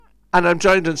And I'm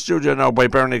joined in studio now by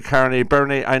Bernie Kearney.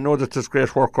 Bernie, I know that there's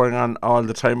great work going on all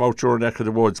the time out your neck of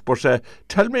the woods, but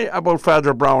tell me about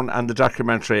Fr Browne and the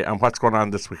documentary and what's going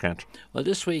on this weekend. Well,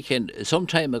 this weekend, some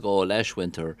time ago, last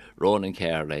winter, Ronan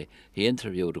Kearney, he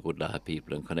interviewed a good lot of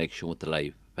people in connection with the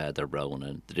life of Fr Browne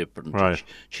and the different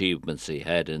achievements he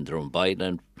had in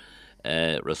Drumbiland,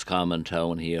 Roscommon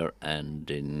town here, and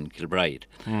in Kilbride.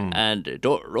 And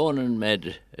Ronan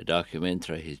made a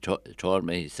documentary. He told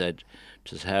me, he said,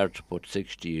 it's hard to put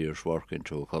 60 years work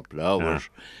into a couple of hours,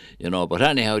 you know. But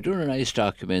anyhow, doing a nice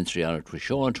documentary on it. It was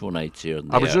shown 2 nights here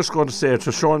and there. I was just going to say, it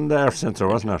was shown in the Arts Centre,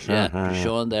 wasn't it? Yeah, it was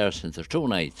shown in the Arts Centre 2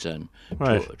 nights and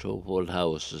two full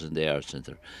houses in the Arts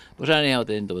Centre. But anyhow,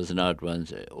 then there was an odd one.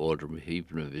 Older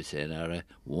people maybe saying, I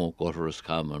won't go to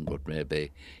Roscommon, but maybe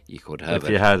you could have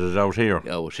if you had it out here.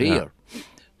 Out here.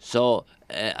 So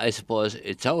I suppose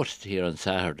it's out here on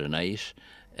Saturday night.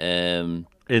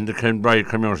 In the Kilbride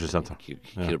Community Centre.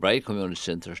 Kilbride Community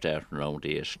Centre starting around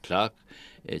 8 o'clock.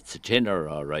 It's a tenner,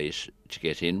 all right, to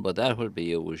get in, but that will be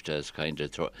used as kind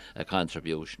of a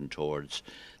contribution towards.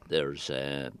 There's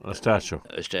a statue.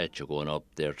 A statue going up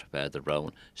there to Fr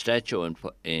Browne. Statue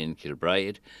in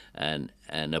Kilbride and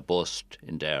a bust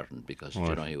in Darren because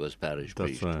you know he was parish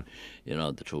priest. Right. You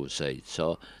know, the 2 sides.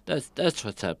 So that's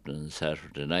what's happening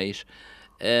Saturday night.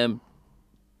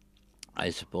 I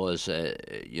suppose,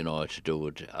 you know, to do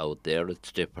it out there,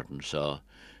 it's different. So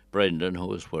Brendan,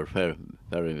 who we're very,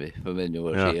 very familiar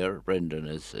with here, Brendan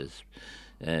is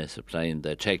supplying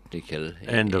the technical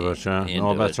end of it,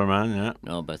 No better man,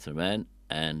 No better man.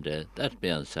 And that'll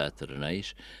be on Saturday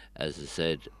night. As I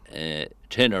said,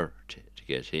 tenner to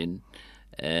get in.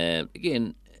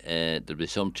 Again, there'll be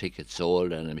some tickets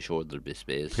sold, and I'm sure there'll be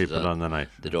spaces people on the night.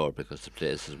 The door, because the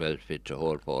place is well fit to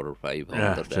hold 400 or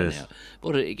 500 anyhow.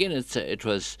 But again, it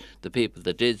was the people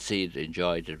that did see it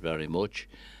enjoyed it very much,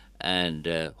 and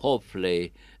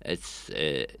hopefully it's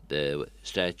the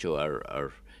statue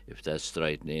or if that's the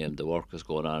right name, the work is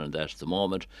going on and that's the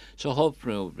moment. So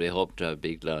hopefully we hope to have a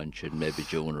big launch in maybe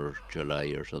June or July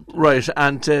or something. Right,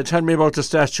 and tell me about the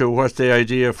statue. What the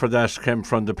idea for that came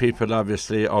from the people,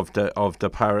 obviously, of the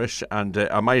parish, and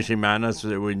a mighty man, as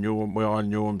we all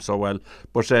knew him so well.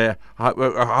 But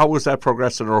how was that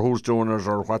progressing, or who's doing it,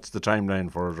 or what's the timeline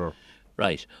for it? Or?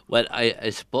 Right. Well, I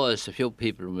suppose a few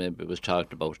people maybe was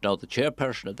talking about. Now, the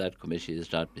chairperson of that committee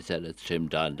is not myself, it's Tim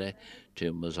Donnelly.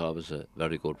 Tim was always a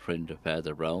very good friend of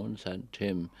Fr Browne's, and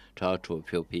Tim talked to a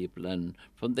few people, and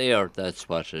from there, that's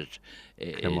what it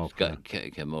came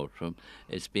out from.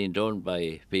 It's been done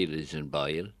by Feelies and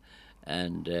Boyle,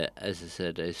 and as I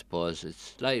said, I suppose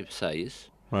it's life size.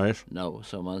 Right. No,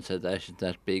 someone said that isn't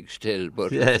that big still,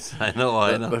 but yes, I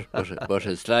know. But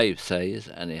it's life size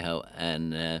anyhow,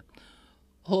 and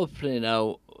hopefully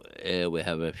now we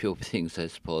have a few things, I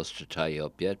suppose, to tie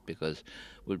up yet, because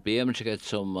we'll be able to get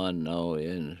someone now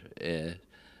in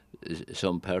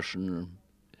some person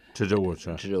to do it.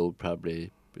 To do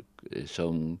probably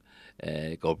some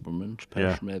government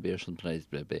person maybe, or something like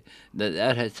that. Maybe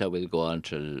that's how we'll go on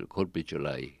till could be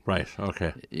July. Right.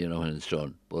 Okay. You know, when it's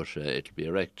done, but it'll be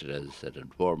erected, as I said, in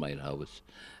 4 Mile House,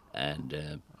 and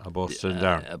a bust in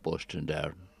Darren. A bust in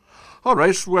Darren. All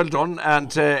right, well done,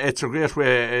 and it's a great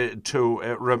way to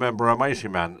remember a mighty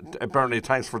man. Bernie,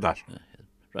 thanks for that.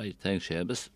 Right, thanks, Seamus.